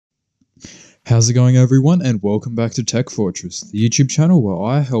How's it going, everyone, and welcome back to Tech Fortress, the YouTube channel where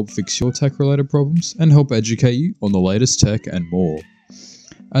I help fix your tech related problems and help educate you on the latest tech and more.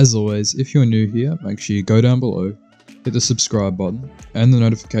 As always, if you're new here, make sure you go down below, hit the subscribe button and the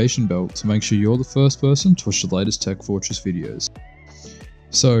notification bell to make sure you're the first person to watch the latest Tech Fortress videos.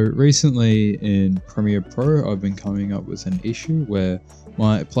 So recently in Premiere Pro, I've been coming up with an issue where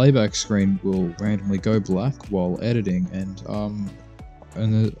my playback screen will randomly go black while editing, and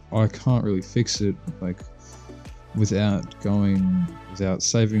I can't really fix it without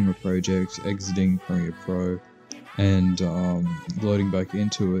saving the project, exiting Premiere Pro, and loading back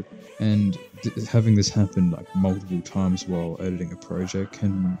into it. And having this happen multiple times while editing a project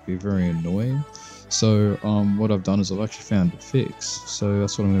can be very annoying. So what I've done is I've actually found a fix. So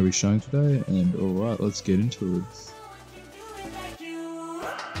that's what I'm going to be showing today. And alright, let's get into it.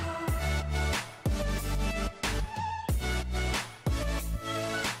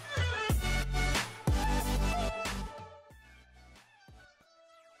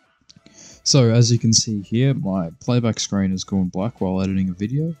 So as you can see here, my playback screen has gone black while editing a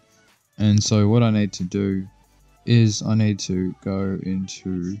video. And so what I need to do is I need to go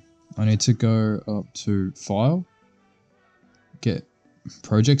up to File, get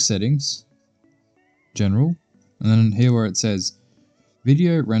Project Settings, General, and then here where it says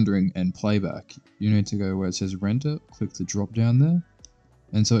Video Rendering and Playback, you need to go where it says Render, click the drop down there.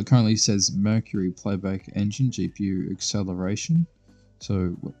 And so it currently says Mercury Playback Engine GPU Acceleration.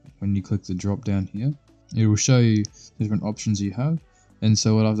 So when you click the drop down here, it will show you different options you have. And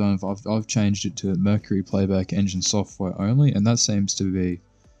so what I've done, I've changed it to Mercury Playback Engine Software only, and that seems to be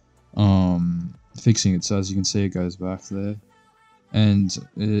fixing it. So as you can see, it goes back there, and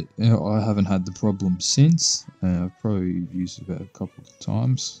I haven't had the problem since. I've probably used it about a couple of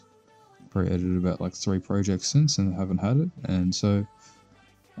times. Probably edited about 3 projects since, and I haven't had it. And so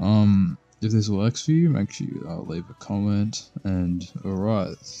if this works for you, make sure you leave a comment. And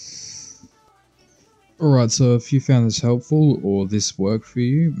Alright, so if you found this helpful or this worked for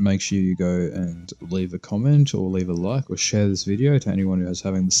you, make sure you go and leave a comment or leave a like or share this video to anyone who is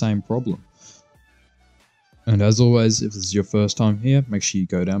having the same problem. And as always, if this is your first time here, make sure you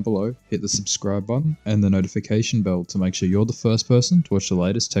go down below, hit the subscribe button and the notification bell to make sure you're the first person to watch the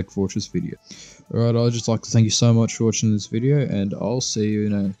latest Tech Fortress video. Alright, I'd just like to thank you so much for watching this video, and I'll see you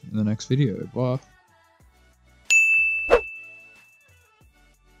in the next video. Bye.